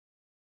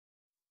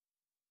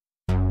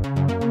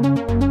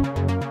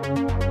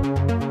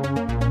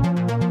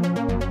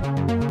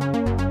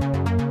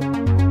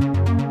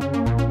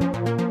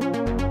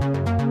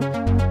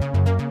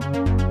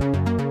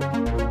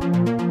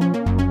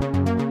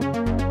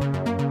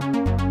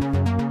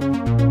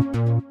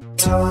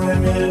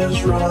Time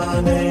is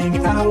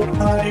running out,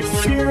 I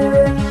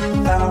fear.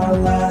 Our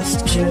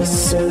last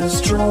kiss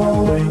is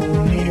drawing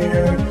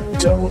near.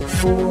 Don't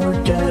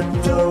forget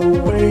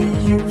the way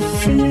you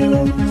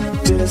feel.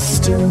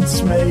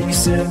 Distance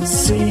makes it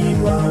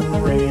seem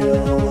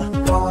unreal.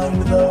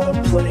 Find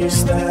the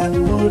place that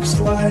looks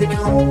like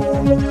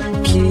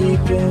home.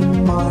 Keep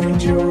in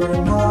mind you're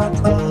not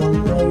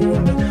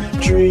alone.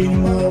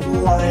 Dream of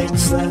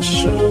lights that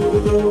show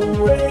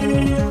the way.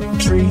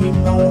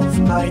 Dream of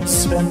nights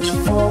spent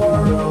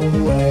far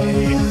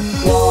away.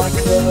 Lock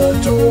the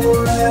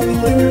door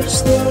and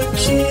lose the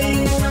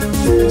key.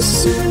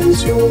 This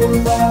is your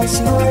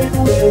last night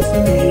with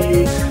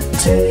me.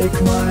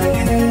 Take my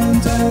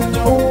hand and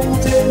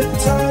hold it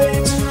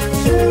tight.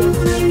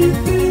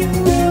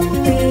 Everything will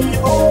be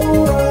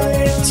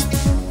alright.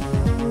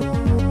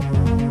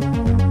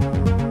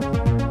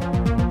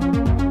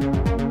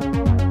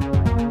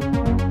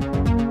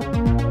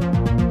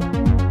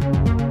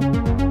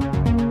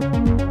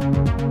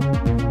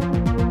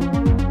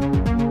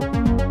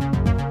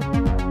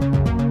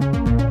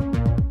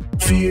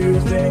 Few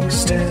things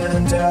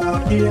stand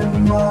out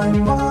in my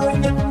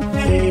mind.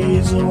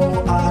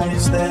 Hazel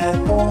eyes that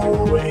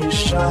always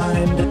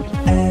shined,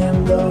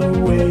 and the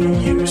way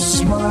you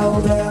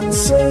smiled and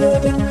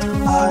said,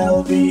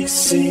 I'll be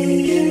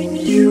seeing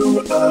you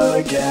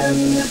again.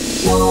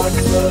 Lock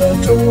the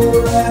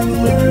door and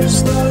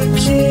lose the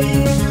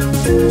key.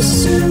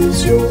 This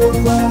is your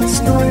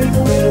last night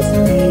with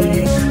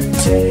me.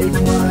 Take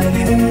my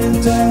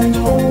hand and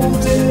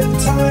hold it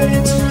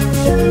tight.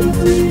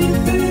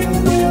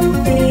 Everything will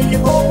be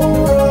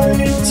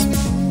alright.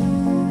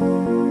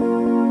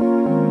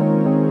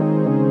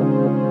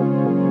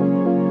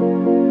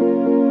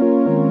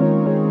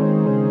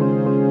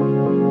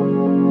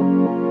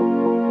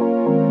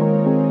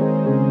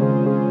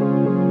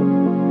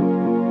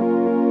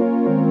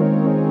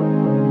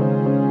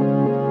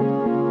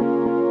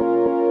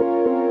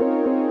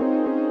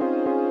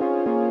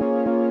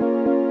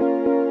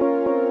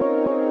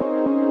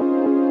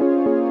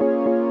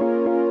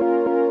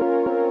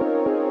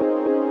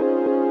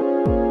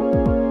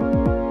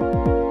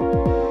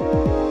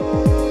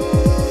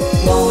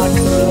 Lock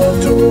the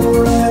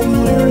door and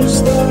lose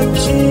the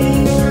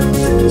key.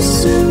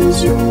 This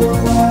is your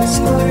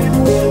last night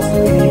with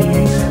me.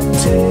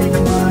 Take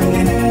my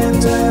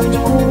hand and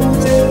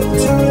hold it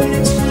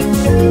tight.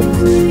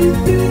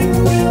 Everything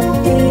will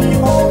be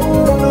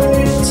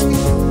alright.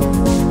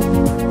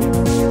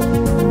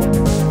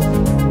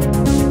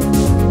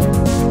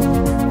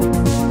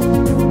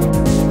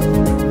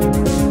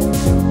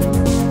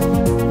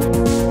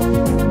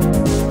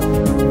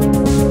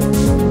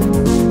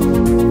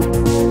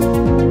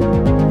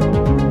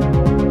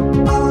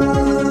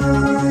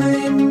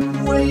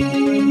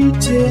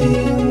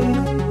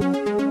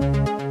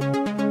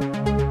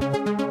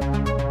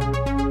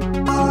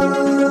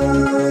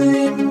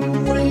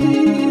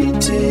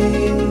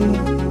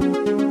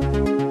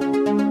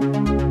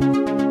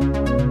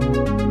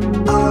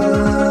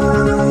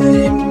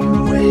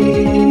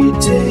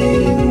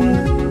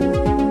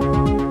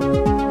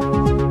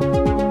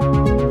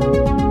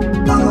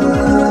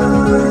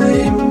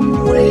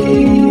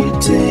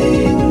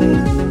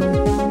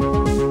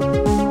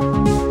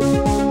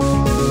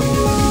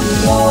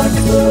 Lock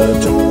the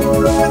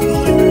door and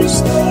lose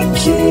the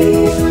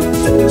key.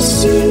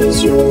 This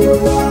is your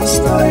last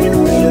night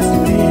with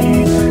me.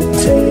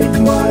 Take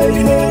my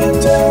hand.